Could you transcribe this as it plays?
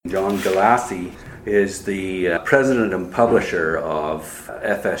John Galassi is the president and publisher of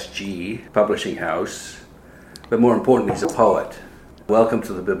FSG, publishing house, but more importantly, he's a poet. Welcome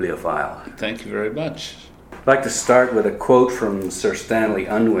to the Bibliophile. Thank you very much. I'd like to start with a quote from Sir Stanley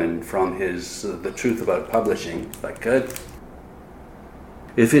Unwin from his The Truth About Publishing, if I could.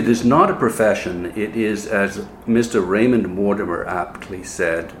 If it is not a profession, it is, as Mr. Raymond Mortimer aptly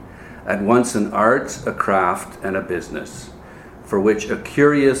said, at once an art, a craft, and a business, for which a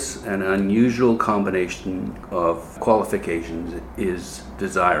curious and unusual combination of qualifications is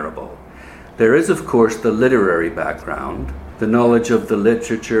desirable. There is, of course, the literary background, the knowledge of the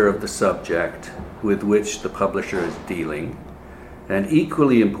literature of the subject with which the publisher is dealing, and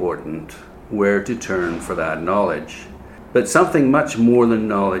equally important, where to turn for that knowledge. But something much more than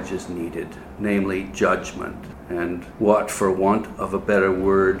knowledge is needed, namely judgment, and what, for want of a better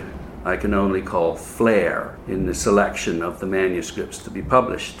word, I can only call flair in the selection of the manuscripts to be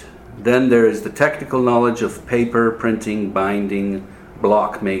published. Then there is the technical knowledge of paper, printing, binding,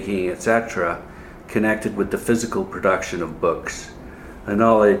 block making, etc., connected with the physical production of books, a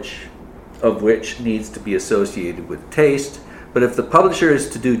knowledge of which needs to be associated with taste. But if the publisher is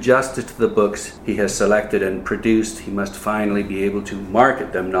to do justice to the books he has selected and produced, he must finally be able to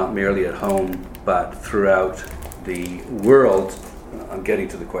market them not merely at home, but throughout the world. I'm getting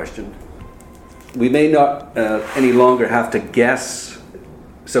to the question. We may not any longer have to guess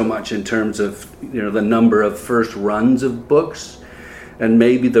so much in terms of the number of first runs of books, and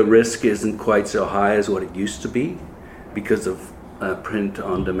maybe the risk isn't quite so high as what it used to be because of print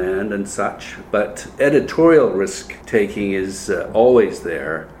on demand and such. But editorial risk taking is always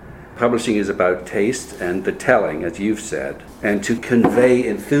there. Publishing is about taste and the telling, as you've said, and to convey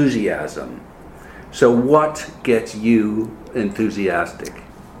enthusiasm. So what gets you enthusiastic?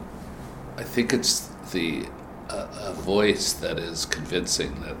 I think it's a voice that is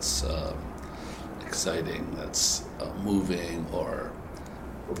convincing, that's exciting, that's moving or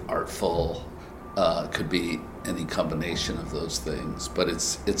artful. Could be any combination of those things, but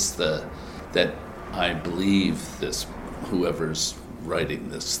it's that I believe this, whoever's writing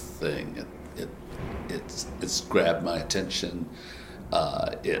this thing, it's grabbed my attention.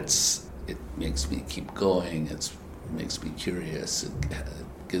 It makes me keep going. It makes me curious. It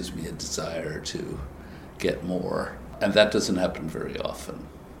gives me a desire to get more, and that doesn't happen very often.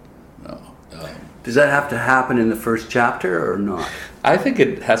 No. Does that have to happen in the first chapter or not? I think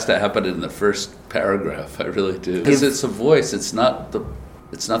it has to happen in the first paragraph. I really do, because it's a voice. It's not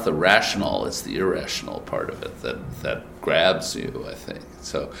the rational. It's the irrational part of it that grabs you, I think.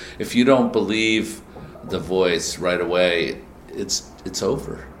 So if you don't believe the voice right away, it's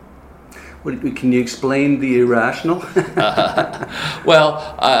over. Can you explain the irrational? No,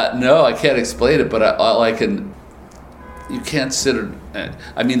 I can't explain it, but you can't sit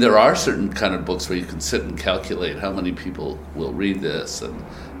there are certain kind of books where you can sit and calculate how many people will read this, and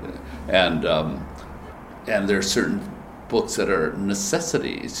there are certain books that are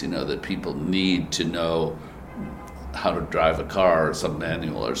necessities, that people need to know how to drive a car or some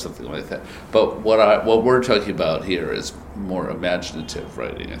manual or something like that. But what we're talking about here is more imaginative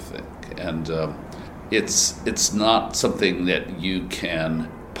writing, I think, and it's not something that you can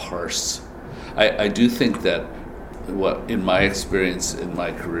parse. I do think that in my experience in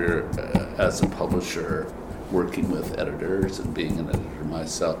my career as a publisher, working with editors and being an editor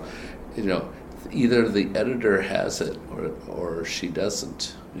myself, either the editor has it or she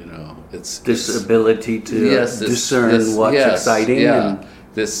doesn't. It's this ability to discern what's exciting. Yeah, and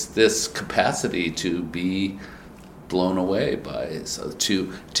this capacity to be blown away by,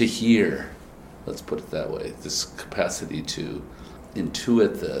 to hear. Let's put it that way. This capacity to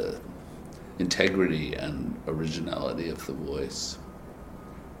intuit the integrity and originality of the voice.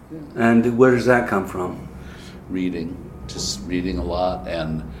 Yeah. And where does that come from? Just reading a lot,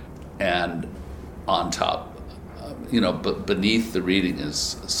 and on top, but beneath the reading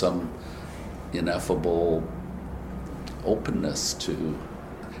is some ineffable openness to.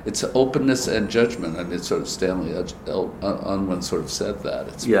 It's openness and judgment. I mean, it's sort of Stanley Unwin sort of said that.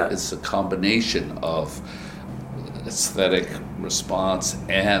 It's a combination of aesthetic response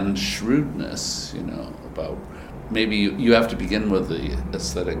and shrewdness, about maybe you have to begin with the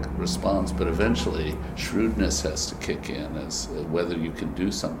aesthetic response, but eventually shrewdness has to kick in as whether you can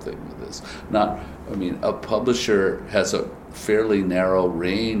do something with this. A publisher has a fairly narrow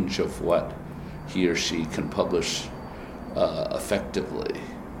range of what he or she can publish effectively.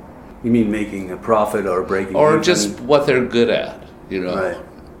 You mean making a profit or breaking or even? Just what they're good at, Right.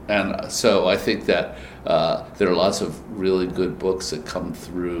 And so I think that there are lots of really good books that come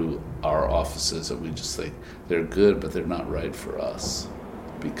through our offices that we just think they're good, but they're not right for us.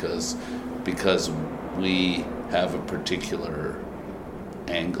 because we have a particular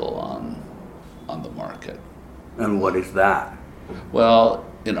angle on the market. And what is that? Well,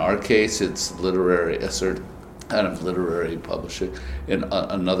 in our case, it's a certain kind of literary publishing. And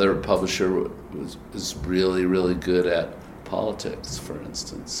another publisher is really, really good at politics, for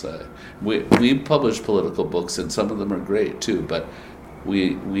instance. We publish political books, and some of them are great too, but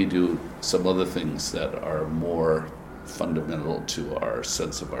we do some other things that are more fundamental to our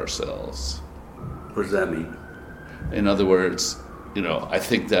sense of ourselves. What does that mean? In other words, I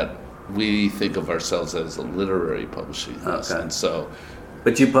think that we think of ourselves as a literary publishing house, and so.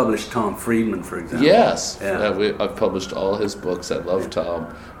 But you published Tom Friedman, for example. Yes, yeah. I've published all his books. I love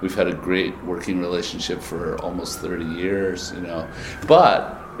Tom. We've had a great working relationship for almost 30 years,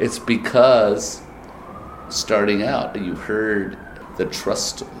 But it's because starting out, you heard the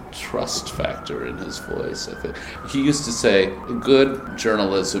trust factor in his voice. I think he used to say, "Good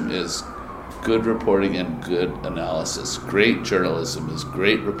journalism is good reporting and good analysis. Great journalism is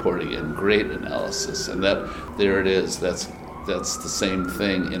great reporting and great analysis." And there it is. That's the same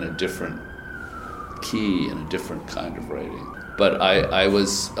thing in a different key, in a different kind of writing. But I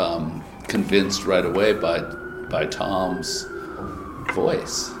was convinced right away by Tom's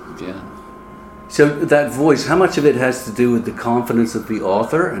voice again. So that voice, how much of it has to do with the confidence of the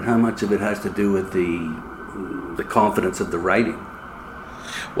author, and how much of it has to do with the confidence of the writing?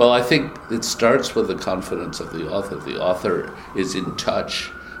 Well, I think it starts with the confidence of the author. The author is in touch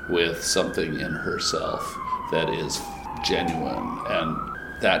with something in herself that is genuine, and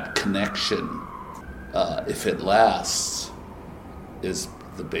that connection, if it lasts, is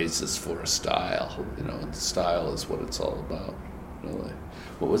the basis for a style. And style is what it's all about, really.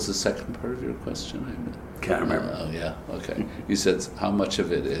 What was the second part of your question? Can't remember. Oh, yeah. Okay. You said how much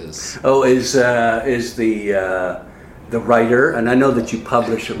of it is? Oh, is the writer, and I know that you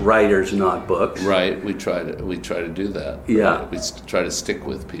publish writers, not books. Right. We try to do that. Yeah. We try to stick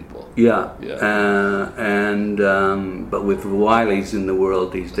with people. Yeah. Yeah. But with Wileys in the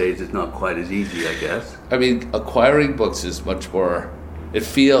world these days, it's not quite as easy, I guess. I mean, acquiring books is much more. It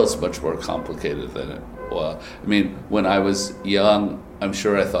feels much more complicated than it was. I mean, when I was young, I'm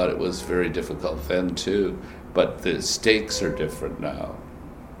sure I thought it was very difficult then too, but the stakes are different now.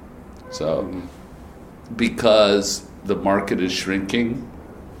 So, because the market is shrinking,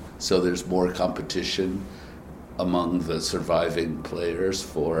 so there's more competition among the surviving players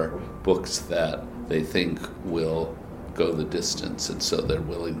for books that they think will go the distance, and so they're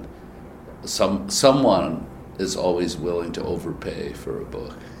willing. Someone is always willing to overpay for a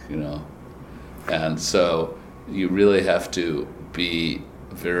book, and so you really have to be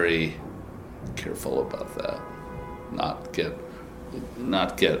very careful about that, not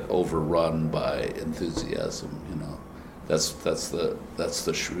get overrun by enthusiasm. That's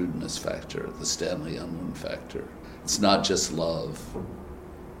the shrewdness factor, the Stanley Unwin factor. It's not just love.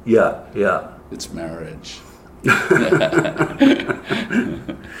 Yeah. It's marriage.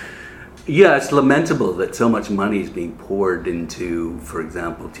 Yeah, it's lamentable that so much money is being poured into, for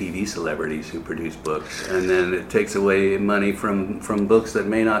example, TV celebrities who produce books, and then it takes away money from books that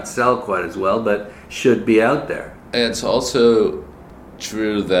may not sell quite as well, but should be out there. It's also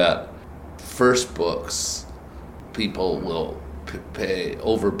true that first books, people will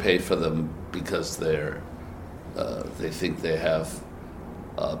overpay for them because they think they have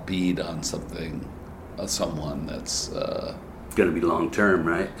a bead on someone that's going to be long term,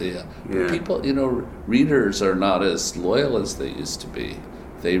 right? Yeah. People, readers are not as loyal as they used to be.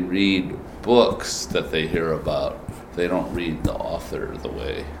 They read books that they hear about. They don't read the author the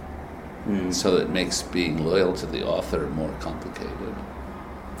way. So it makes being loyal to the author more complicated.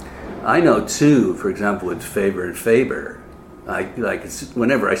 I know too, for example, with Faber and Faber,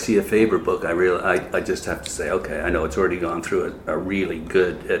 whenever I see a Faber book, I just have to say, okay, I know it's already gone through a really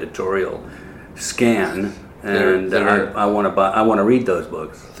good editorial scan, and I want to read those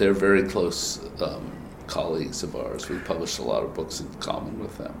books. They're very close colleagues of ours. We published a lot of books in common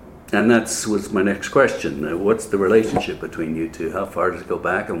with them. And that was my next question. What's the relationship between you two? How far does it go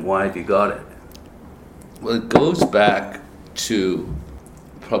back, and why have you got it? Well, it goes back to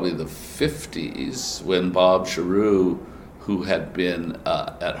probably the 50s when Bob Giroux, who had been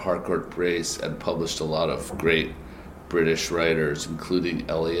at Harcourt Brace and published a lot of great British writers, including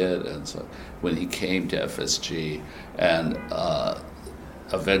Eliot, and so when he came to FSG, and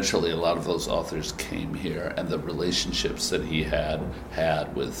eventually a lot of those authors came here, and the relationships that he had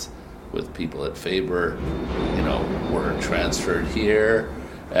with people at Faber, were transferred here.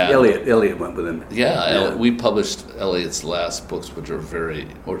 And Eliot went with him. Yeah, we published Eliot's last books, which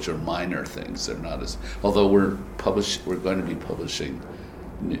are minor things. They're not as. Although we're going to be publishing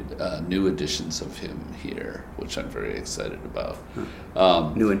new editions of him here, which I'm very excited about.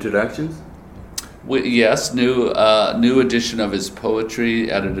 New introductions? Yes, new edition of his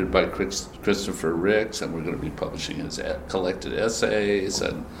poetry, edited by Christopher Ricks, and we're going to be publishing his collected essays,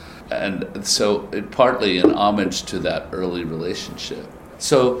 and so it partly in homage to that early relationship.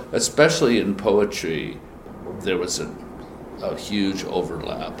 So especially in poetry, there was a huge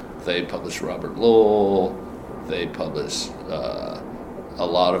overlap. They published Robert Lowell, they published a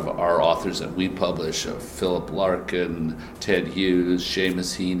lot of our authors, and we publish Philip Larkin, Ted Hughes,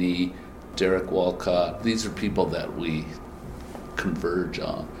 Seamus Heaney, Derek Walcott. These are people that we converge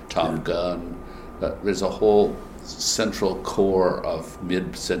on. Tom Gunn. There's a whole central core of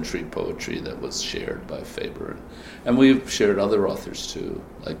mid-century poetry that was shared by Faber. And we've shared other authors too,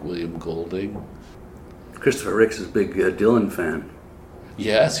 like William Golding. Christopher Ricks is a big Dylan fan.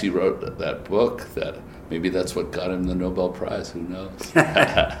 Yes, he wrote that book. Maybe that's what got him the Nobel Prize. Who knows?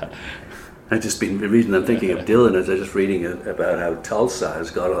 I've just been reading, I'm thinking of Dylan as I was just reading about how Tulsa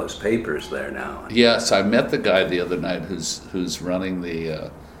has got all his papers there now. Yes, I met the guy the other night who's running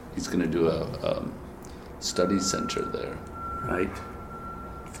he's going to do a study center there. Right.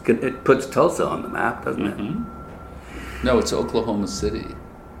 It puts Tulsa on the map, doesn't it? No, it's Oklahoma City.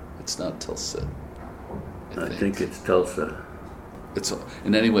 It's not Tulsa. I think it's Tulsa. It's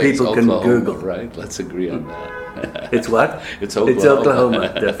in any way. People it's can Oklahoma, Google. Right? Let's agree on that. It's what? It's Oklahoma. It's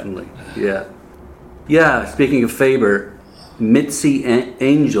Oklahoma, definitely. Yeah. Yeah. Speaking of Faber, Mitzi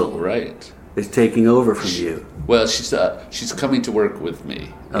Angel, right, is taking over from you. Well, she's coming to work with me.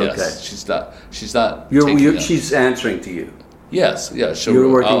 Okay. Yes, she's not. She's answering to you. Yes. Yeah. You're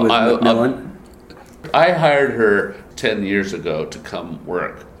working with Macmillan. I hired her 10 years ago to come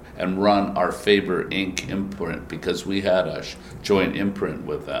work and run our Faber Inc. imprint because we had a joint imprint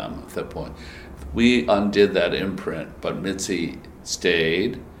with them at that point. We undid that imprint, but Mitzi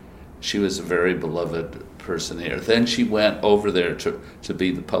stayed. She was a very beloved person here. Then she went over there to be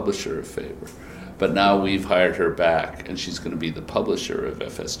the publisher of Faber. But now we've hired her back, and she's going to be the publisher of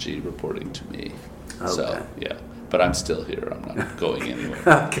FSG, reporting to me. Okay. So, yeah. But I'm still here. I'm not going anywhere.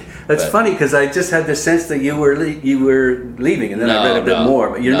 Okay. That's funny because I just had the sense that you were leaving, and then I read a bit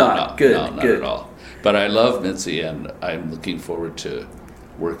more. But you're not. Good. No, not at all. But I love Mitzi, and I'm looking forward to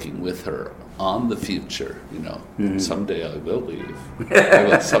working with her on the future. Someday I will leave.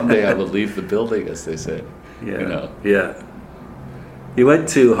 Someday I will leave the building, as they say. Yeah. Yeah. You went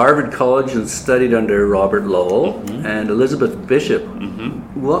to Harvard College and studied under Robert Lowell and Elizabeth Bishop.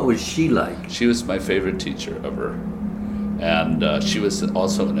 What was she like? She was my favorite teacher ever. And she was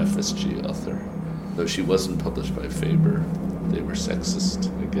also an FSG author. Though she wasn't published by Faber. They were sexist,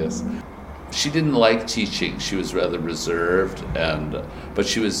 I guess. She didn't like teaching. She was rather reserved, but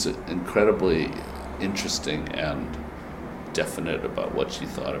she was incredibly interesting and definite about what she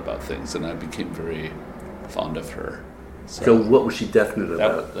thought about things. And I became very fond of her. So what was she definite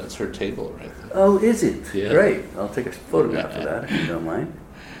about? That's her table right there. Oh, is it? Yeah. Great. I'll take a photograph of that if you don't mind.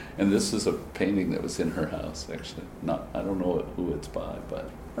 And this is a painting that was in her house, actually. I don't know who it's by, but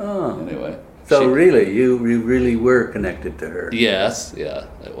anyway. So really, you really were connected to her? Yes, yeah,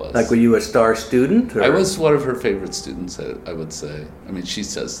 I was. Like, were you a star student? Or? I was one of her favorite students, I would say. I mean, she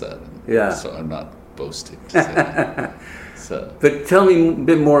says that. Yeah. So I'm not boasting to say that. So. But tell me a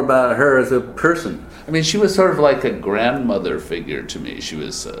bit more about her as a person. I mean, she was sort of like a grandmother figure to me. She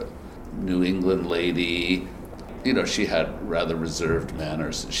was a New England lady. She had rather reserved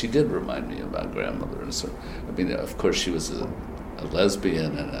manners. She did remind me of my grandmother. And so, I mean, of course, she was a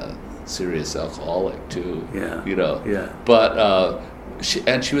lesbian and a serious alcoholic too. Yeah. Yeah. But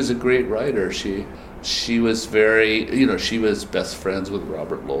she was a great writer. She was very, she was best friends with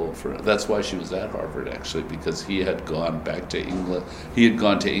Robert Lowell. That's why she was at Harvard, actually, because he had gone back to England. He had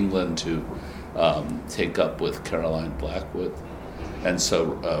gone to England to take up with Caroline Blackwood, and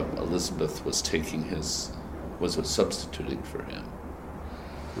so Elizabeth was substituting for him.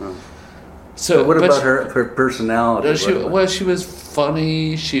 Oh. So what about her personality? She was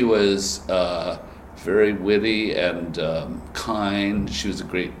funny. She was very witty and kind. She was a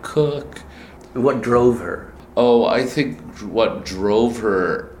great cook. What drove her? Oh, I think what drove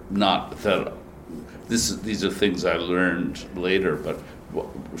her, not that these are things I learned later, but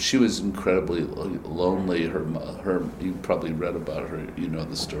she was incredibly lonely. Her you probably read about her.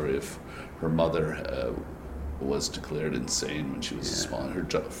 The story of her mother was declared insane when she was small. Her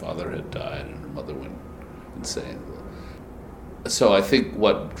father had died, and her mother went insane. So I think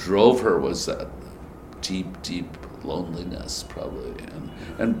what drove her was that deep loneliness, probably,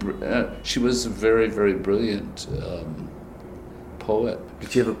 and she was a very, very brilliant poet.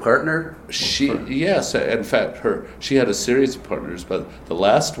 Did you have a partner? Yes, in fact, she had a series of partners, but the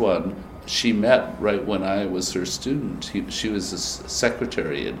last one she met right when I was her student. She was a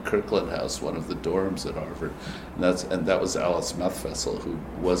secretary in Kirkland House, one of the dorms at Harvard, and that was Alice Methvessel, who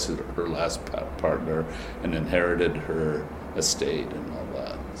was her last partner and inherited her estate and all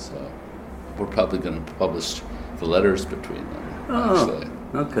that. So we're probably going to publish the letters between them. Actually,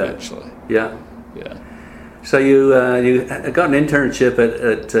 okay. Eventually. Yeah. Yeah. So you got an internship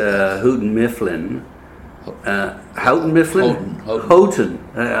at Houghton Mifflin. Houghton Mifflin? Houghton.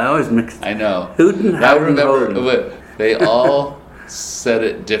 I always mix. I know. Houghton, I Houghton, remember Houghton. they all said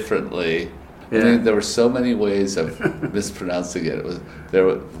it differently. Yeah. I mean, there were so many ways of mispronouncing it.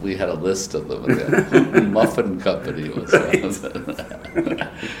 We had a list of them. The Houghton Muffin Company was one of them.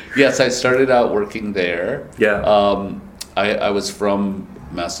 Yes, I started out working there. Yeah. I was from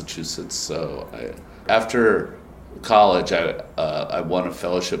Massachusetts, so after college, I won a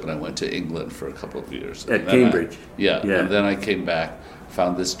fellowship and I went to England for a couple of years. At Cambridge. And then I came back,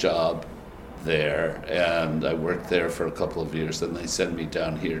 found this job there, and I worked there for a couple of years. Then they sent me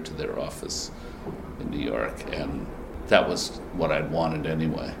down here to their office in New York, and that was what I'd wanted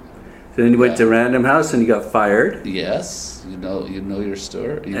anyway. So then you went to Random House and you got fired. Yes, you know your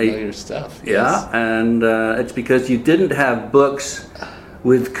story, know your stuff. Yes. Yeah, and it's because you didn't have books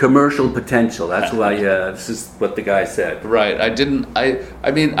with commercial potential. That's why this is what the guy said. Right. I didn't.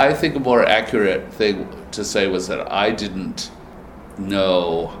 I mean, I think a more accurate thing to say was that I didn't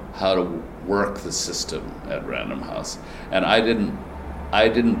know how to work the system at Random House, and I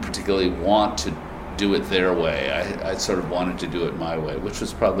didn't particularly want to do it their way. I sort of wanted to do it my way, which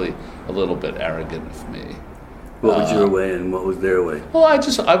was probably a little bit arrogant of me. What was your way and what was their way? Well,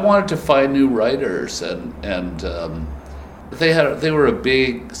 I wanted to find new writers, and they were a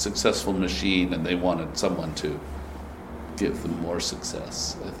big successful machine, and they wanted someone to give them more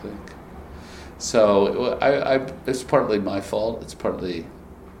success, I think. So it's partly my fault. It's partly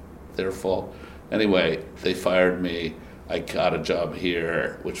their fault. Anyway, they fired me. I got a job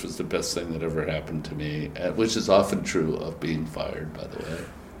here, which was the best thing that ever happened to me, which is often true of being fired, by the way.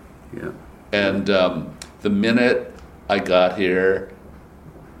 Yeah. And the minute I got here,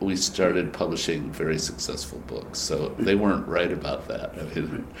 we started publishing very successful books. So they weren't right about that. I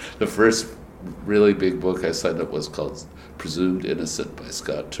mean, the first really big book I signed up was called Presumed Innocent by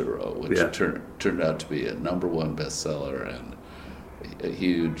Scott Turow, which turned out to be a #1 bestseller and a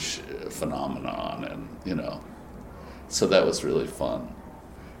huge phenomenon, and so that was really fun.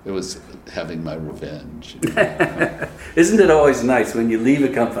 It was having my revenge. Isn't it always nice when you leave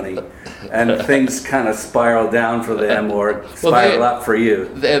a company and things kind of spiral down for them or spiral up for you?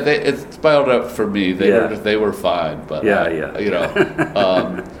 It spiraled up for me. They were fine, but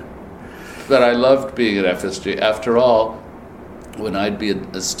but I loved being at FSG. After all, when I'd be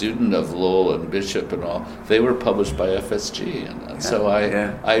a student of Lowell and Bishop and all, they were published by FSG, and so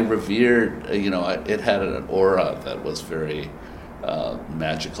I revered. It had an aura that was very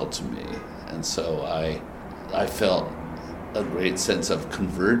magical to me, and so I felt a great sense of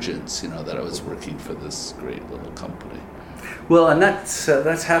convergence. That I was working for this great little company. Well, and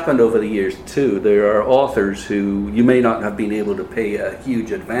that's happened over the years too. There are authors who you may not have been able to pay a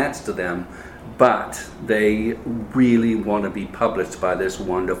huge advance to them, but they really want to be published by this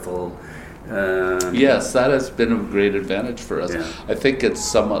wonderful. Yes, that has been a great advantage for us. Yeah. I think it's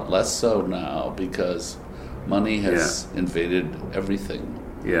somewhat less so now because money has invaded everything.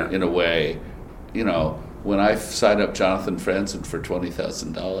 Yeah. In a way, when I signed up Jonathan Franzen for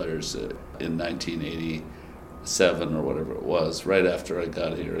 $20,000 in 1987 or whatever it was, right after I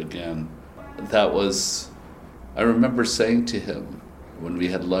got here again, I remember saying to him when we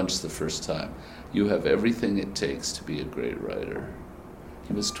had lunch the first time, "You have everything it takes to be a great writer."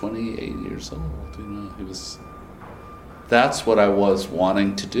 He was 28 years old, That's what I was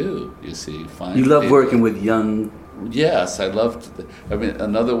wanting to do, you see. You love working with young... Yes, I loved...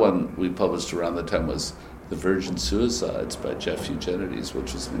 another one we published around the time was The Virgin Suicides by Jeff Eugenides,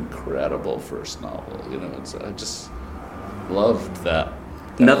 which was an incredible first novel. I just loved that.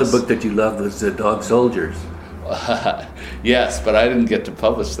 Another book that you loved was Dog Soldiers. Yes, but I didn't get to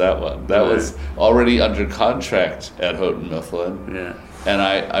publish that one. That was already under contract at Houghton Mifflin. Yeah. And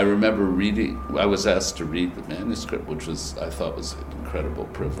I remember I was asked to read the manuscript, which I thought was an incredible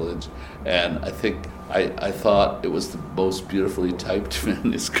privilege. And I think I thought it was the most beautifully typed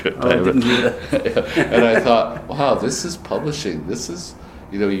manuscript I ever. And I thought, wow, this is publishing. This is,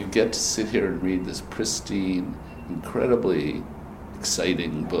 you get to sit here and read this pristine, incredibly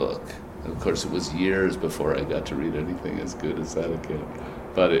exciting book. And of course, it was years before I got to read anything as good as that again.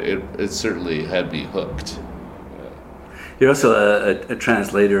 But it certainly had me hooked. You're also a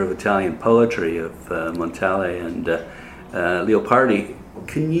translator of Italian poetry of Montale and Leopardi.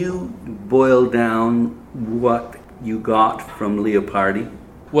 Can you boil down what you got from Leopardi?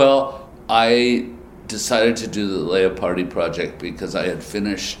 Well, I decided to do the Leopardi project because I had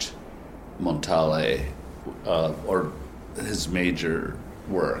finished Montale, or his major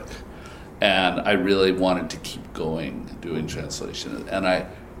work, and I really wanted to keep going doing translation. And I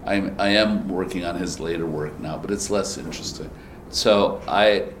am working on his later work now, but it's less interesting. So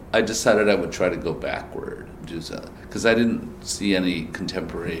I decided I would try to go backward, do that, because I didn't see any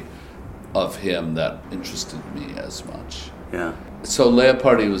contemporary of him that interested me as much. Yeah. So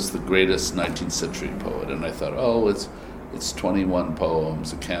Leopardi was the greatest 19th century poet, and I thought, oh, it's 21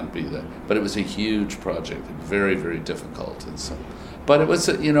 poems, it can't be that. But it was a huge project, very, very difficult, and so. But it was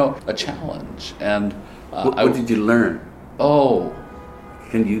a challenge. And what did you learn? Oh,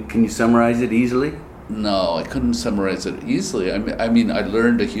 can you summarize it easily? No, I couldn't summarize it easily. I mean, I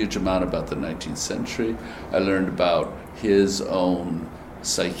learned a huge amount about the 19th century. I learned about his own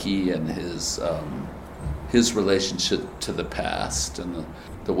psyche and his relationship to the past, and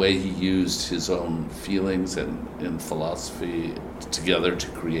the way he used his own feelings and philosophy together to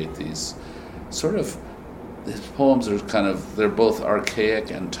create these sort of. His poems are they're both archaic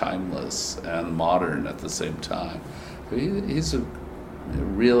and timeless and modern at the same time. He's a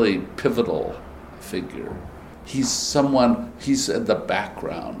really pivotal figure. He's at the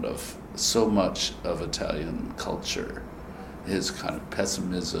background of so much of Italian culture. His kind of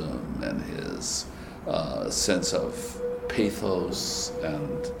pessimism and his sense of pathos,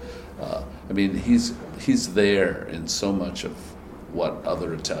 and he's there in so much of what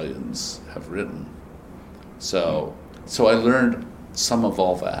other Italians have written. So I learned some of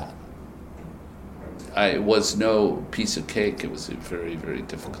all that. It was no piece of cake. It was a very, very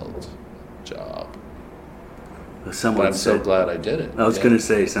difficult job. But I'm so glad I did it. I was going to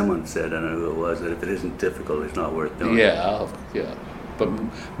say, someone said, I don't know who it was, that if it isn't difficult, it's not worth doing. Yeah.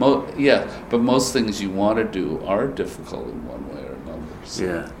 But most things you want to do are difficult in one way or another. So.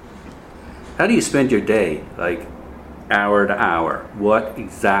 Yeah. How do you spend your day, like hour to hour? What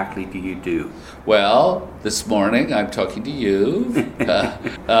exactly do you do? Well, this morning I'm talking to you.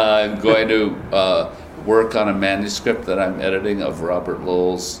 I'm going to work on a manuscript that I'm editing of Robert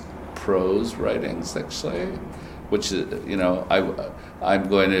Lowell's prose writings, actually, which is, I'm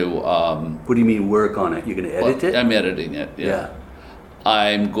going to... what do you mean work on it? You're going to edit it? I'm editing it, yeah.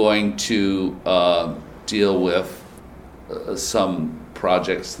 I'm going to deal with some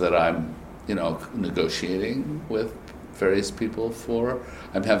projects that I'm, negotiating with various people for.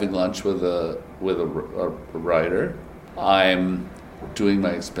 I'm having lunch with a writer. I'm doing my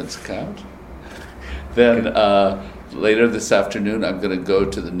expense account. Then later this afternoon, I'm going to go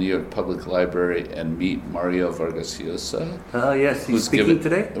to the New York Public Library and meet Mario Vargas Llosa. Oh, yes, he's speaking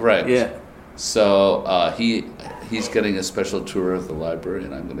today? Right. Yeah. So he's getting a special tour of the library,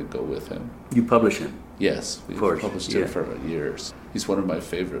 and I'm going to go with him. You publish him? Yes, we've published him for years. He's one of my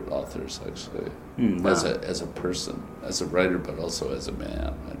favorite authors, actually, wow. as a person, as a writer, but also as a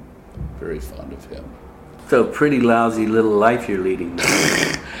man. I'm very fond of him. So pretty lousy little life you're leading.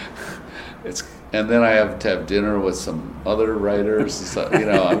 And then I have to have dinner with some other writers. So,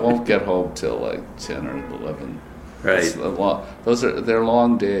 I won't get home till like 10 or 11. Right. They're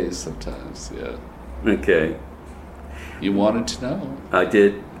long days sometimes. Yeah. Okay. You wanted to know? I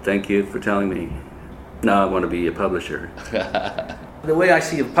did. Thank you for telling me. Now I want to be a publisher. The way I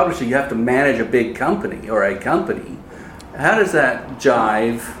see a publisher, you have to manage a big company or a company. How does that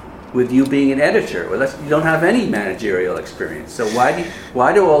jive with you being an editor? Well, you don't have any managerial experience. So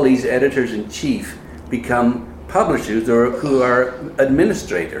why do all these editors-in-chief become publishers or who are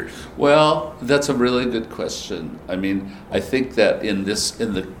administrators? Well, that's a really good question. I mean, I think that in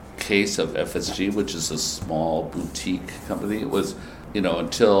the case of FSG, which is a small boutique company, it was,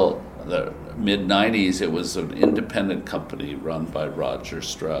 until the mid-90s, it was an independent company run by Roger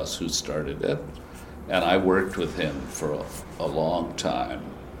Strauss, who started it. And I worked with him for a long time.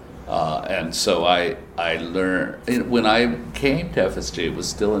 And so I learned, when I came to FSG, it was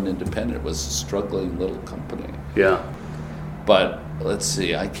still an independent, it was a struggling little company. Yeah. But let's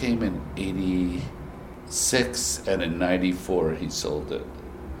see, I came in 86, and in 94 he sold it.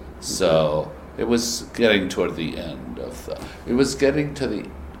 So it was getting toward the end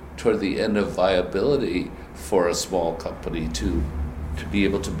toward the end of viability for a small company to be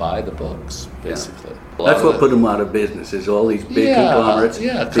able to buy the books, basically. Yeah. That's what put them out of business, is all these big conglomerates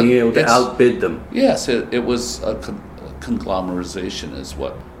being able to outbid them. Yes, it was a conglomerization is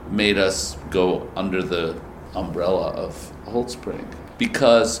what made us go under the umbrella of Holt Spring.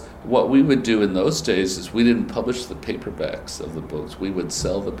 because what we would do in those days is we didn't publish the paperbacks of the books. We would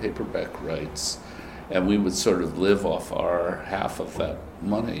sell the paperback rights, and we would sort of live off our half of that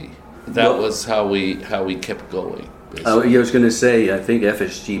money. That was how we kept going. I was going to say, I think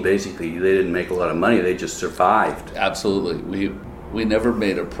FSG basically, they didn't make a lot of money, they just survived. Absolutely. We never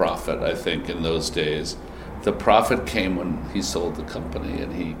made a profit, I think, in those days. The profit came when he sold the company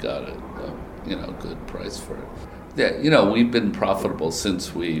and he got a good price for it. Yeah, we've been profitable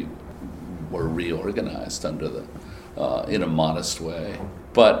since we were reorganized under in a modest way.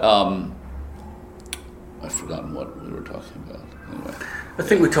 But I've forgotten what we were talking about. Anyway, I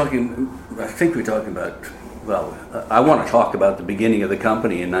think we're talking about. Well, I want to talk about the beginning of the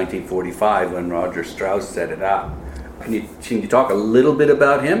company in 1945 when Roger Strauss set it up. Can you talk a little bit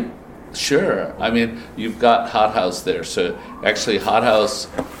about him? Sure. I mean, you've got Hot House there, so actually Hot House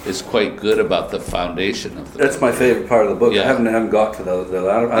is quite good about the foundation of the That's book. my favorite part of the book. Yeah. I haven't got to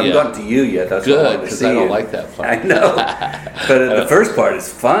I haven't gotten to you yet. That's good, because I don't like that part. I know, but the first part is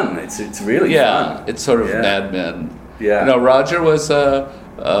fun. It's really fun. Yeah, it's sort of Mad Men. Yeah. Roger was a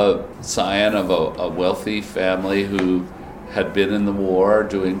scion of a wealthy family who had been in the war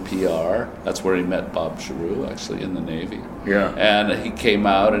doing PR. That's where he met Bob Giroux, actually, in the Navy. Yeah. And he came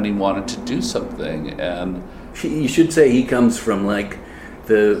out and he wanted to do something. And you should say he comes from like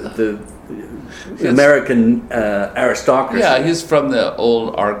the American aristocracy. Yeah, he's from the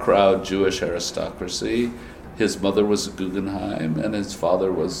old art crowd Jewish aristocracy. His mother was a Guggenheim, and his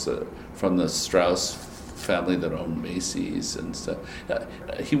father was from the Strauss family that owned Macy's and stuff.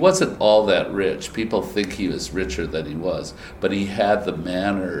 He wasn't all that rich. People think he was richer than he was, but he had the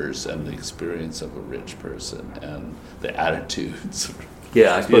manners and the experience of a rich person and the attitudes.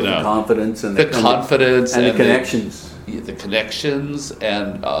 Yeah, I suppose the confidence and the confidence and the connections. The connections,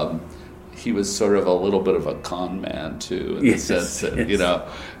 and he was sort of a little bit of a con man too, in the sense that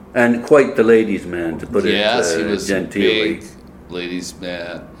and quite the ladies' man, to put he was genteelly. a big ladies'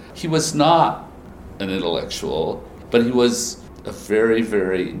 man. He was not an intellectual, but he was a very,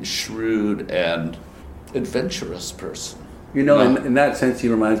 very shrewd and adventurous person. In that sense, he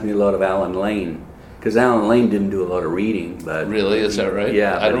reminds me a lot of Alan Lane, because Alan Lane didn't do a lot of reading. But really, is that right?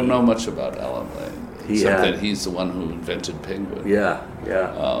 Yeah, I don't know much about Alan Lane, except that he's the one who invented Penguin. Yeah.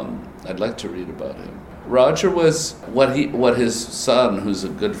 I'd like to read about him. Roger was what his son, who's a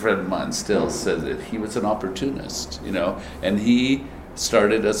good friend of mine still, said that he was an opportunist, and he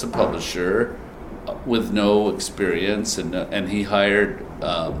started as a publisher with no experience, and he hired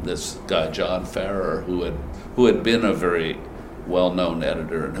this guy John Farrar, who had been a very well-known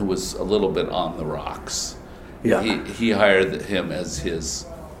editor and who was a little bit on the rocks. Yeah, he hired him as his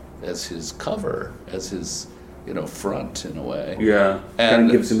cover, as his front in a way. Yeah, and kind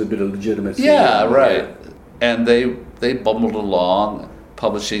of gives him a bit of legitimacy. Yeah, right. Yeah. And they bumbled along,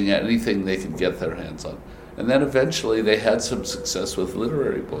 publishing anything they could get their hands on, and then eventually they had some success with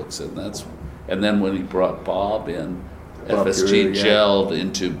literary books, and then when he brought Bob in, FSG gelled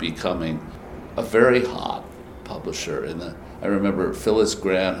into becoming a very hot publisher. I remember Phyllis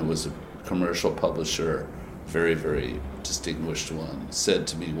Grant, who was a commercial publisher, very, very distinguished one, said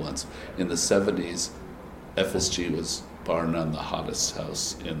to me once, in the 70s, FSG was bar none the hottest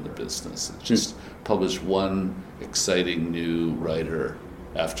house in the business. It just published one exciting new writer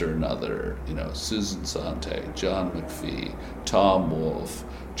after another. Susan Sontag, John McPhee, Tom Wolfe,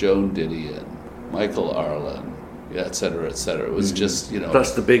 Joan Didion, Michael Arlen, et cetera, et cetera. It was just,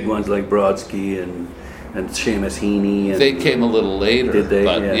 Plus the big ones like Brodsky and Seamus Heaney. They came a little later. Did they?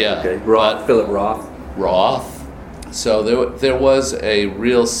 But, Okay. Philip Roth. So there was a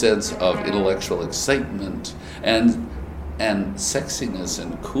real sense of intellectual excitement and sexiness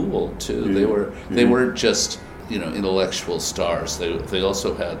and cool too. Mm-hmm. They weren't just intellectual stars. They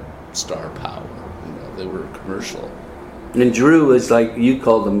also had star power. They were commercial. And Giroux was like, you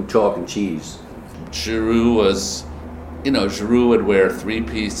called them chalk and cheese. Giroux was, Giroux would wear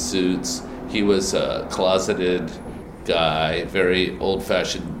 3-piece suits. He was a closeted guy, very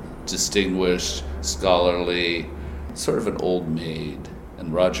old-fashioned, distinguished, scholarly, sort of an old maid.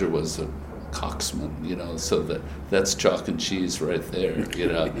 And Roger was a coxman, so that's chalk and cheese right there,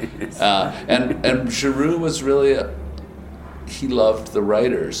 and Giroux was really he loved the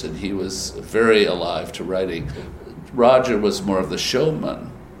writers, and he was very alive to writing. Roger was more of the showman.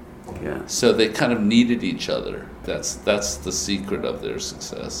 Yeah. So they kind of needed each other. That's the secret of their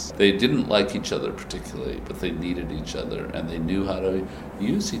success. They didn't like each other particularly, but they needed each other, and they knew how to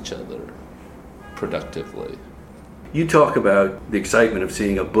use each other productively. You talk about the excitement of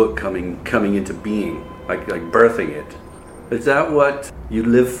seeing a book coming into being, like birthing it. Is that what you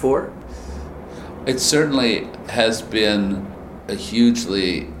live for? It certainly has been a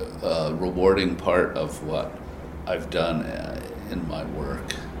hugely rewarding part of what I've done in my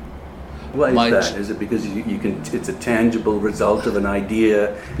work. Why is that? Is it because you can? It's a tangible result of an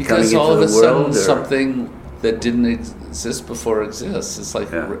idea because coming all into of the a world, sudden something that didn't exist before exists. It's like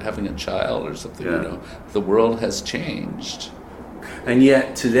having a child or something. Yeah. You know, the world has changed. And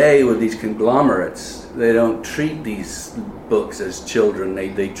yet today, with these conglomerates, they don't treat these books as children.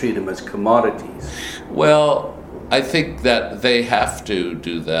 They treat them as commodities. Well, I think that they have to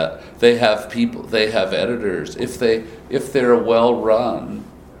do that. They have people. They have editors. If they're well run,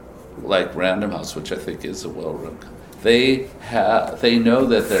 like Random House, which I think is a well run, they know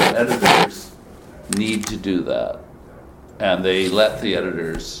that their editors need to do that, and they let the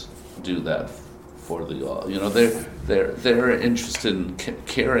editors do that for the author. You know, they're interested in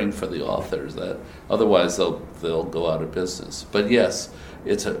caring for the authors. That otherwise they'll go out of business. But yes,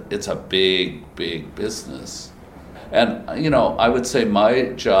 it's a big business, and you know, I would say my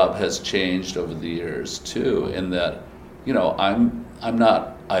job has changed over the years too. In that, you know, I'm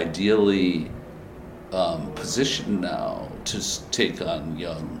not ideally positioned now to take on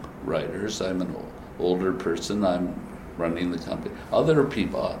young writers. I'm an older person. I'm running the company. Other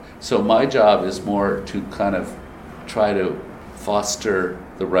people are. So my job is more to kind of try to foster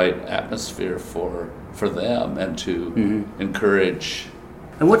the right atmosphere for them and to encourage.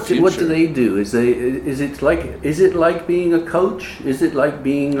 And what do they do? Is it like being a coach? Is it like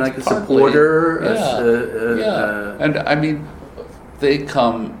being like a supporter? Yeah. And I mean, they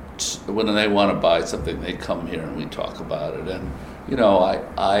come when they want to buy something. They come here and we talk about it. And you know,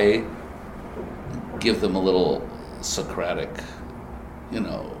 I give them a little Socratic, you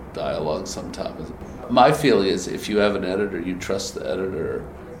know, dialogue sometimes. My feeling is if you have an editor, you trust the editor.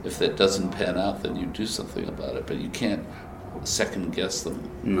 If it doesn't pan out, then you do something about it. But you can't second guess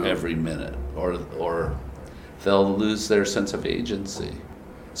them every minute, or they'll lose their sense of agency.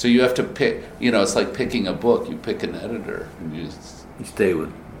 So you have to pick. You know, it's like picking a book. You pick an editor, and you stay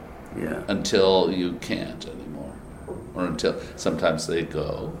with, until you can't anymore, or until sometimes they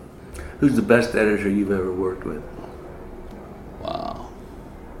go. Who's the best editor you've ever worked with? Wow.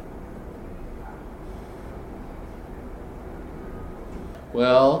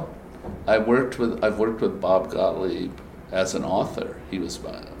 Well, I've worked with Bob Gottlieb as an author.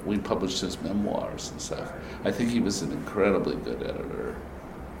 We published his memoirs and stuff. I think he was an incredibly good editor,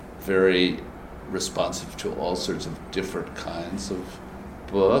 very responsive to all sorts of different kinds of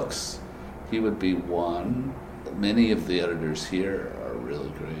books. He would be one. Many of the editors here are really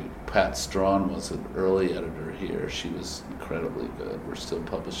great. Pat Strawn was an early editor here. She was incredibly good. We're still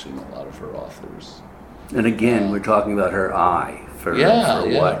publishing a lot of her authors. And again, we're talking about her eye for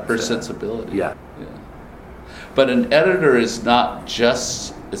what? Her sensibility. Yeah. But an editor is not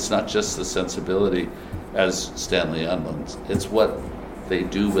just the sensibility, as Stanley Unwin's. It's what they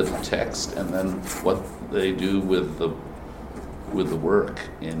do with the text, and then what they do with the work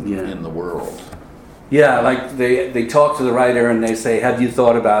in the world. Yeah, like they talk to the writer and they say, "Have you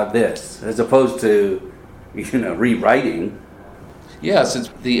thought about this?" As opposed to, rewriting. Yes,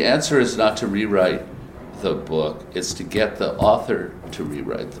 the answer is not to rewrite the book. It's to get the author to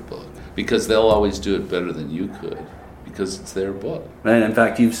rewrite the book, because they'll always do it better than you could, because it's their book. And in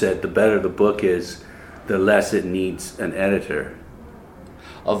fact, you've said the better the book is, the less it needs an editor.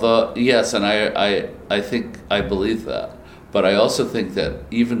 Although, yes, and I think I believe that. But I also think that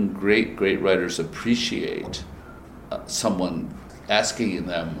even great writers appreciate someone asking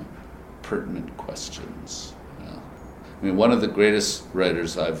them pertinent questions. I mean, one of the greatest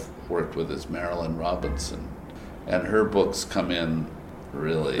writers I've worked with is Marilyn Robinson, and her books come in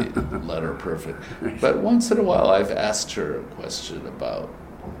really letter perfect. But once in a while, I've asked her a question about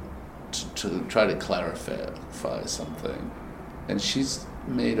to try to clarify something, and she's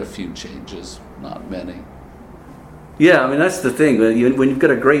made a few changes, not many. Yeah, I mean, that's the thing. When you've got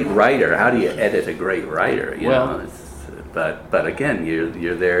a great writer, how do you edit a great writer? But again,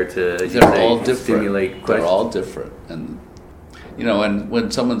 you're there to stimulate questions. They're all different, and and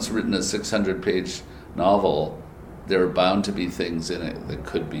when someone's written a 600-page novel, there are bound to be things in it that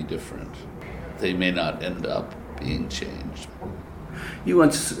could be different. They may not end up being changed. You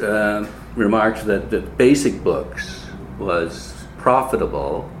once remarked that the basic books was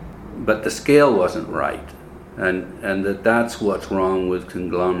profitable, but the scale wasn't right. And that's what's wrong with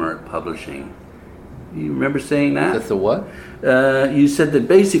conglomerate publishing. You remember saying that? That the what? You said that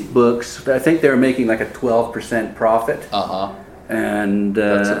basic books, I think they were making like a 12% profit. Uh-huh. And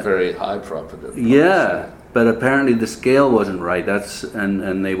that's a very high profit. Yeah. But apparently the scale wasn't right.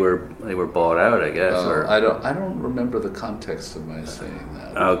 And they were bought out, I guess. I don't remember the context of my saying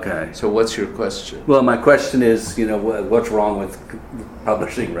that. Okay. So what's your question? Well, my question is, what's wrong with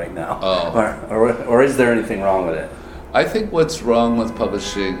publishing right now? Or is there anything wrong with it? I think what's wrong with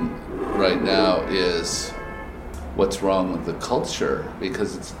publishing right now is what's wrong with the culture,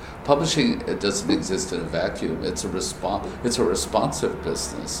 because publishing, it doesn't exist in a vacuum. It's a responsive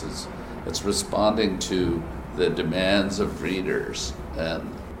business. It's responding to the demands of readers. And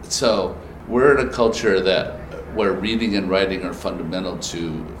so we're in a culture where reading and writing are fundamental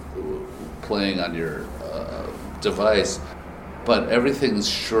to playing on your device, but everything's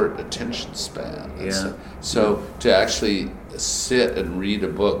short attention span. Yeah. So to actually sit and read a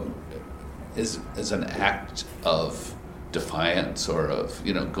book is an act of defiance, or of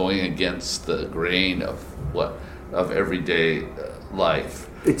going against the grain of everyday life.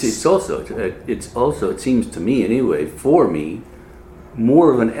 It's also it seems to me anyway, for me,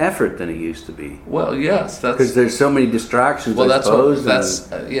 more of an effort than it used to be. Well, yes, that's because there's so many distractions. Well, I suppose.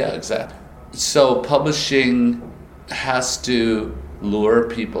 Yeah, exactly. So publishing has to lure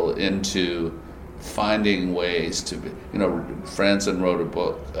people into finding ways to be. Franzen wrote a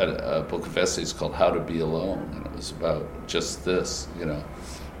book of essays called "How to Be Alone," and it was about just this.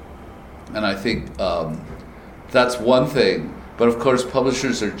 And I think that's one thing. But of course,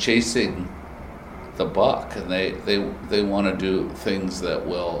 publishers are chasing the buck, and they want to do things that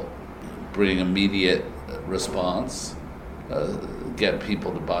will bring immediate response, get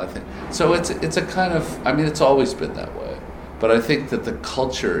people to buy things. So it's a kind of, it's always been that way. But I think that the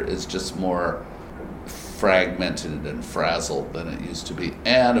culture is just more fragmented and frazzled than it used to be.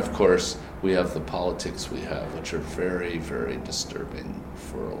 And of course, we have the politics we have, which are very, very disturbing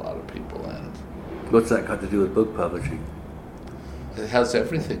for a lot of people. And what's that got to do with book publishing? It has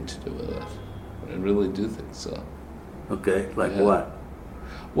everything to do with it. I really do think so. Okay, like what?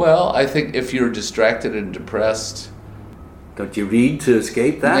 Well, I think if you're distracted and depressed... Don't you read to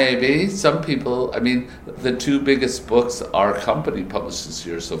escape that? Maybe. Some people... the two biggest books our company published this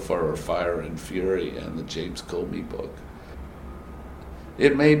year so far are Fire and Fury and the James Comey book.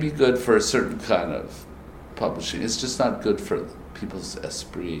 It may be good for a certain kind of publishing. It's just not good for people's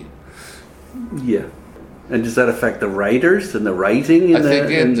esprit. Yeah. And does that affect the writers and the writing? I think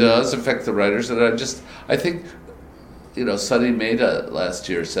it does affect the writers, and I think, Sonny Mehta last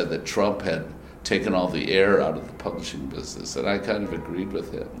year said that Trump had taken all the air out of the publishing business, and I kind of agreed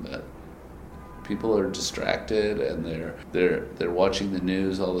with him that people are distracted and they're watching the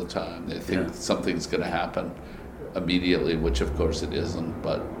news all the time. They think something's going to happen immediately, which of course it isn't,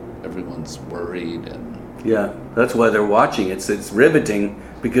 but everyone's worried and. Yeah, that's why they're watching. It's riveting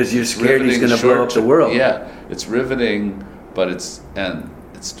because you're scared he's going to blow up the world. Yeah, it's riveting, but it's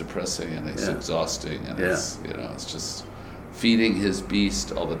depressing and it's exhausting, and it's it's just feeding his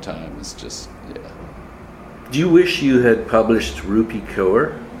beast all the time. It's just Do you wish you had published Rupi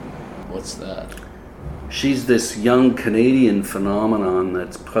Kaur? What's that? She's this young Canadian phenomenon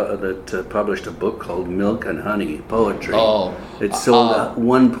that published a book called Milk and Honey Poetry. Oh, it sold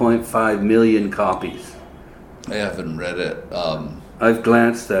 1.5 million copies. I haven't read it. I've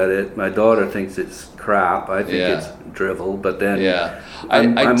glanced at it. My daughter thinks it's crap. I think it's drivel. But then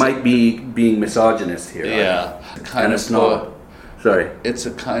I might be being misogynist here. Yeah, Sorry. It's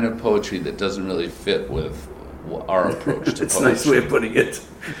a kind of poetry that doesn't really fit with our approach to it's poetry. a nice way of putting it.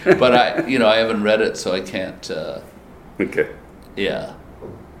 But I haven't read it, so I can't. Okay. Yeah.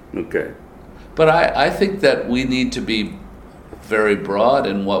 Okay. But I think that we need to be very broad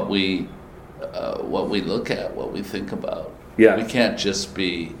in what we look at, what we think about. Yeah. We can't just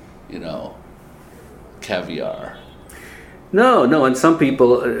be, caviar. No, and some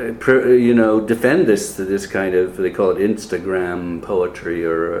people, defend this kind of, they call it Instagram poetry,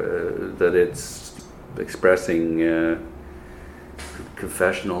 or that it's expressing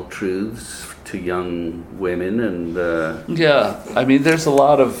confessional truths to young women, and there's a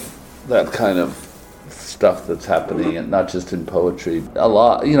lot of that kind of stuff that's happening, and not just in poetry. A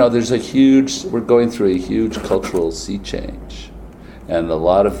lot, we're going through a huge cultural sea change, and a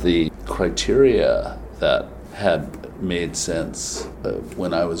lot of the criteria that had made sense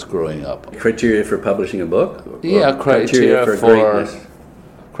when I was growing up. Criteria for publishing a book? Criteria for greatness?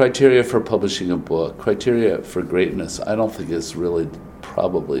 Criteria for publishing a book, criteria for greatness, I don't think is really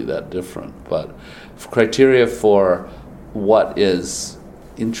probably that different, but criteria for what is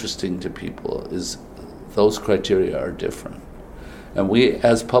interesting to people those criteria are different. And we,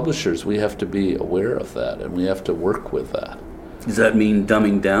 as publishers, we have to be aware of that, and we have to work with that. Does that mean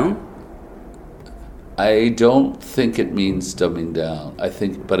dumbing down? I don't think it means dumbing down. I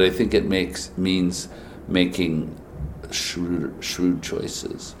think it means making shrewd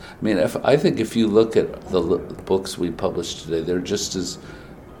choices. I mean, I think if you look at the books we publish today, they're just as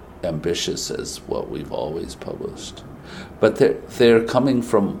ambitious as what we've always published, but they're coming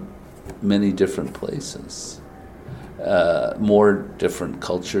from many different places, more different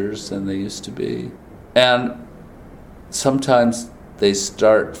cultures than they used to be, and sometimes they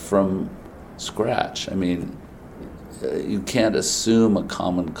start from scratch. I mean, you can't assume a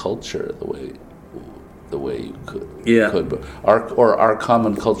common culture the way you could, but our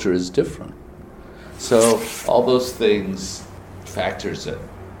common culture is different. So all those things, factors that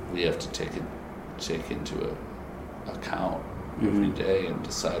we have to take into account every day in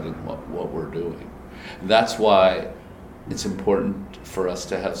deciding what we're doing. And that's why it's important for us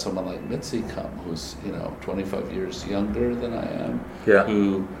to have someone like Mitzi come, who's 25 years younger than I am,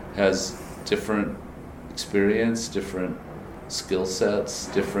 who has different experience, different skill sets,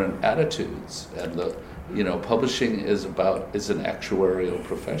 different attitudes, and publishing is an actuarial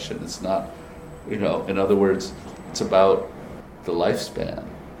profession. It's not, in other words, it's about the lifespan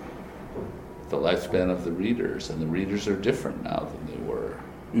of the readers, and the readers are different now than they were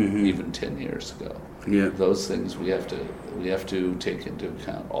even 10 years ago. Yeah. Those things we have to take into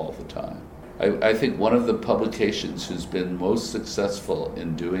account all the time. I think one of the publications who's been most successful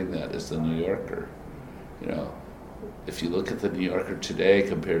in doing that is the New Yorker. If you look at the New Yorker today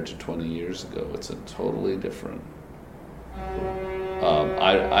compared to 20 years ago, it's a totally different.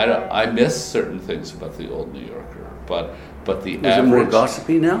 I miss certain things about the old New Yorker, but the average. Is it more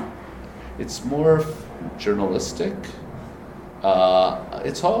gossipy now? It's more journalistic.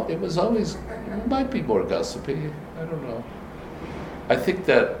 It might be more gossipy. I don't know. I think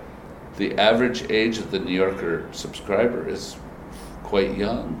that the average age of the New Yorker subscriber is quite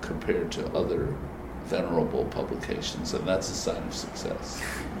young compared to other venerable publications, and that's a sign of success.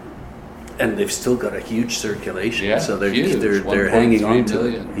 And they've still got a huge circulation, so they're hanging on to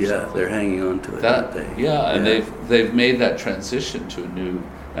it. Yeah, they're hanging on to it. They've made that transition to a new,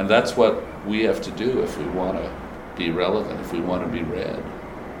 and that's what we have to do if we want to be relevant, if we want to be read.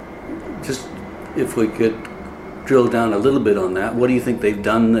 Just if we could drill down a little bit on that, what do you think they've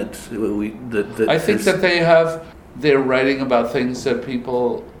done that I think that they're writing about things that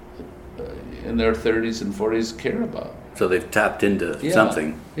people in their 30s and 40s care about. So they've tapped into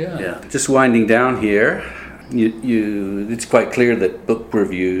something. Yeah. Just winding down here, it's quite clear that book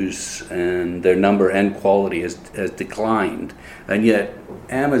reviews and their number and quality has declined, and yet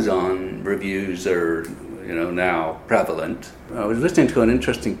Amazon reviews are now prevalent. I was listening to an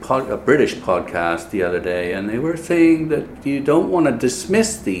interesting a British podcast the other day, and they were saying that you don't want to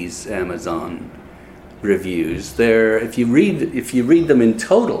dismiss these Amazon reviews. If you read them in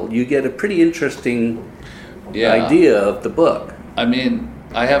total, you get a pretty interesting idea of the book. I mean,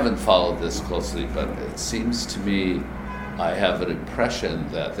 I haven't followed this closely, but it seems to me I have an impression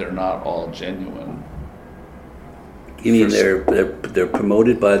that they're not all genuine. You mean they're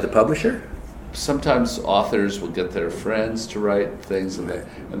promoted by the publisher? Sometimes authors will get their friends to write things, and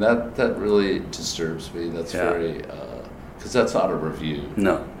that really disturbs me. That's very because that's not a review.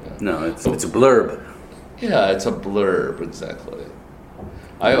 No, it's a blurb. Yeah, it's a blurb, exactly.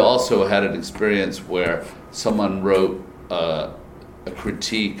 I also had an experience where someone wrote a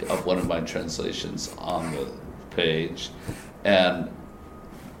critique of one of my translations on the page, and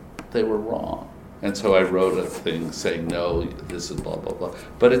they were wrong. And so I wrote a thing saying, no, this is blah, blah, blah.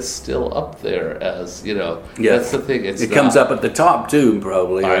 But it's still up there as, that's the thing. It comes up at the top too,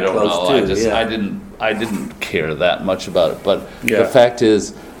 probably. I don't know. I didn't care that much about it. But the fact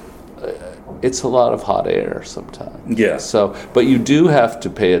is, it's a lot of hot air sometimes. Yeah. So, but you do have to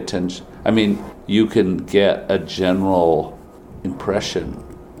pay attention. I mean, you can get a general impression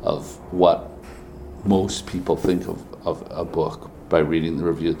of what most people think of a book by reading the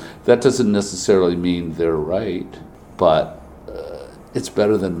reviews. That doesn't necessarily mean they're right, but it's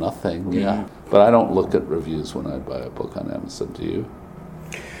better than nothing. Yeah. But I don't look at reviews when I buy a book on Amazon. Do you?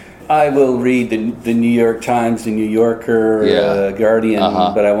 I will read the New York Times, the New Yorker, Guardian,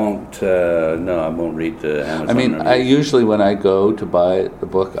 but I won't. I won't read the Amazon. I mean, I usually when I go to buy the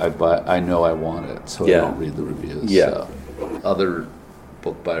book, I know I want it, so I don't read the reviews. Yeah. So other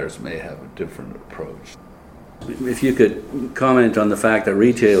book buyers may have a different approach. If you could comment on the fact that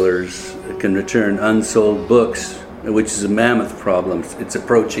retailers can return unsold books, which is a mammoth problem. It's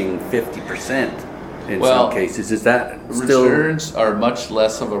approaching 50% in some cases. Is that still... Returns are much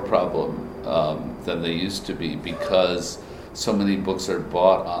less of a problem than they used to be because so many books are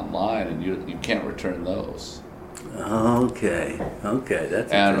bought online and you can't return those. Okay,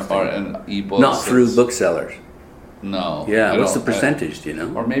 that's interesting. And ebooks. Not through booksellers. No. Yeah, what's the percentage, do you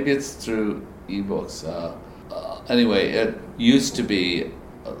know? Or maybe it's through ebooks. Anyway, it used to be,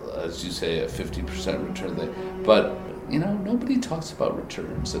 as you say, a 50% return thing. But, nobody talks about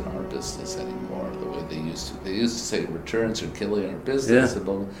returns in our business anymore the way they used to. They used to say returns are killing our business. Yeah. And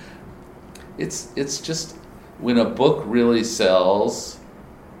blah, blah. It's just, when a book really sells,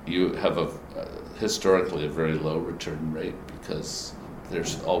 you have historically a very low return rate because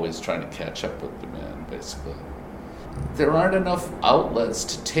there's always trying to catch up with demand, basically. There aren't enough outlets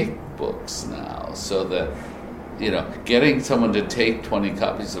to take books now, so that, getting someone to take 20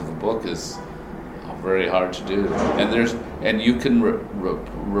 copies of a book is very hard to do. And you can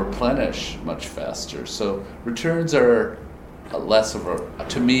replenish much faster. So returns are less of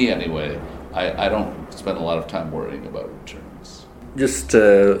to me anyway, I don't spend a lot of time worrying about returns. Just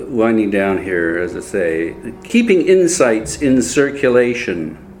winding down here, as I say, keeping insights in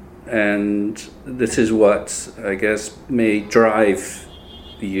circulation, and this is what I guess may drive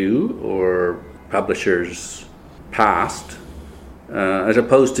you or publishers past, as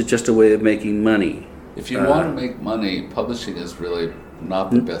opposed to just a way of making money. If you want to make money, publishing is really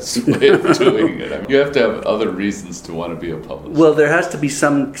not the best way of doing it. I mean, you have to have other reasons to want to be a publisher. Well, there has to be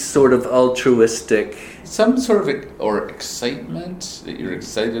some sort of altruistic... Some sort of or excitement, that you're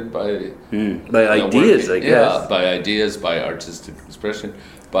excited by... by ideas, I guess. Yeah, by ideas, by artistic expression,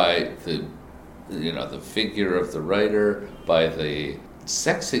 by the figure of the writer, by the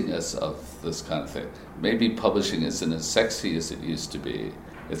sexiness of this kind of thing. Maybe publishing isn't as sexy as it used to be.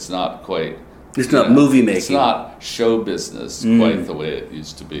 It's not quite... It's not movie making. It's not show business quite the way it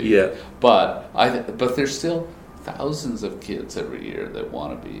used to be. Yeah. But there's still thousands of kids every year that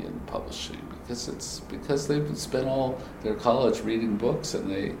want to be in publishing because they've spent all their college reading books,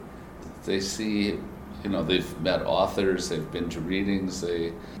 and they see, they've met authors, they've been to readings,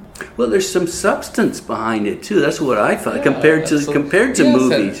 Well, there's some substance behind it too. That's what I find compared to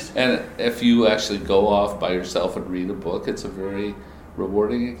movies. And if you actually go off by yourself and read a book, it's a very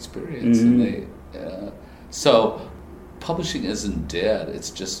rewarding experience. So publishing isn't dead, it's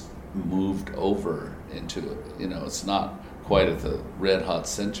just moved over into, it's not quite at the red hot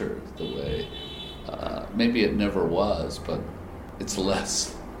center the way maybe it never was, but it's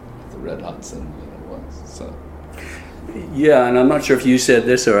less at the red hot center than it was. So yeah, and I'm not sure if you said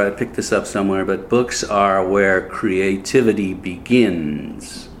this or I picked this up somewhere, but books are where creativity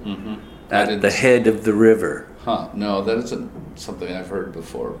begins, at the head of the river. No, that isn't something I've heard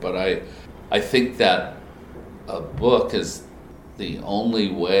before, but I think that a book is the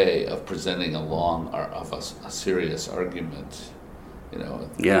only way of presenting a serious argument,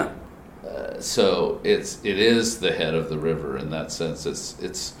 Yeah. So it is the head of the river in that sense.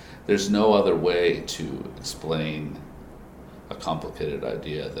 There's no other way to explain a complicated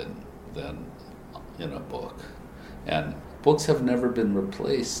idea than in a book, and books have never been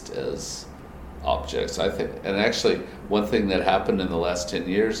replaced as objects, I think. And actually, one thing that happened in the last 10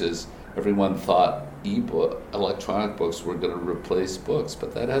 years is everyone thought electronic books were going to replace books,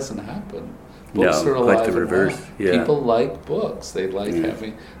 but that hasn't happened. Books are alive, quite the reverse. Yeah. People like books. They like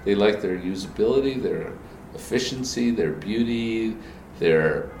they like their usability, their efficiency, their beauty,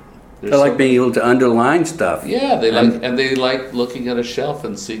 they like being able to underline stuff. Yeah, they like looking at a shelf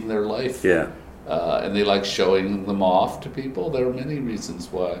and seeing their life. Yeah. And they like showing them off to people. There are many reasons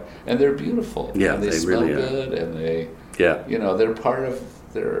why, and they're beautiful. Yeah, and they smell really good, and they're part of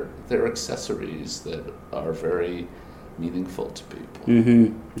their accessories that are very meaningful to people.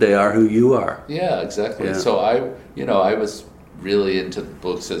 Mm-hmm. They are who you are. Yeah, exactly. Yeah. So I was really into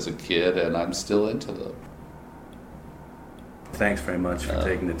books as a kid, and I'm still into them. Thanks very much for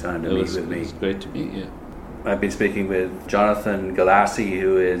taking the time to meet with me. It was great to meet you. I've been speaking with Jonathan Galassi,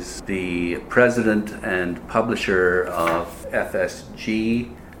 who is the president and publisher of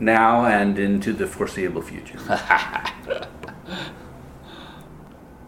FSG now and into the foreseeable future.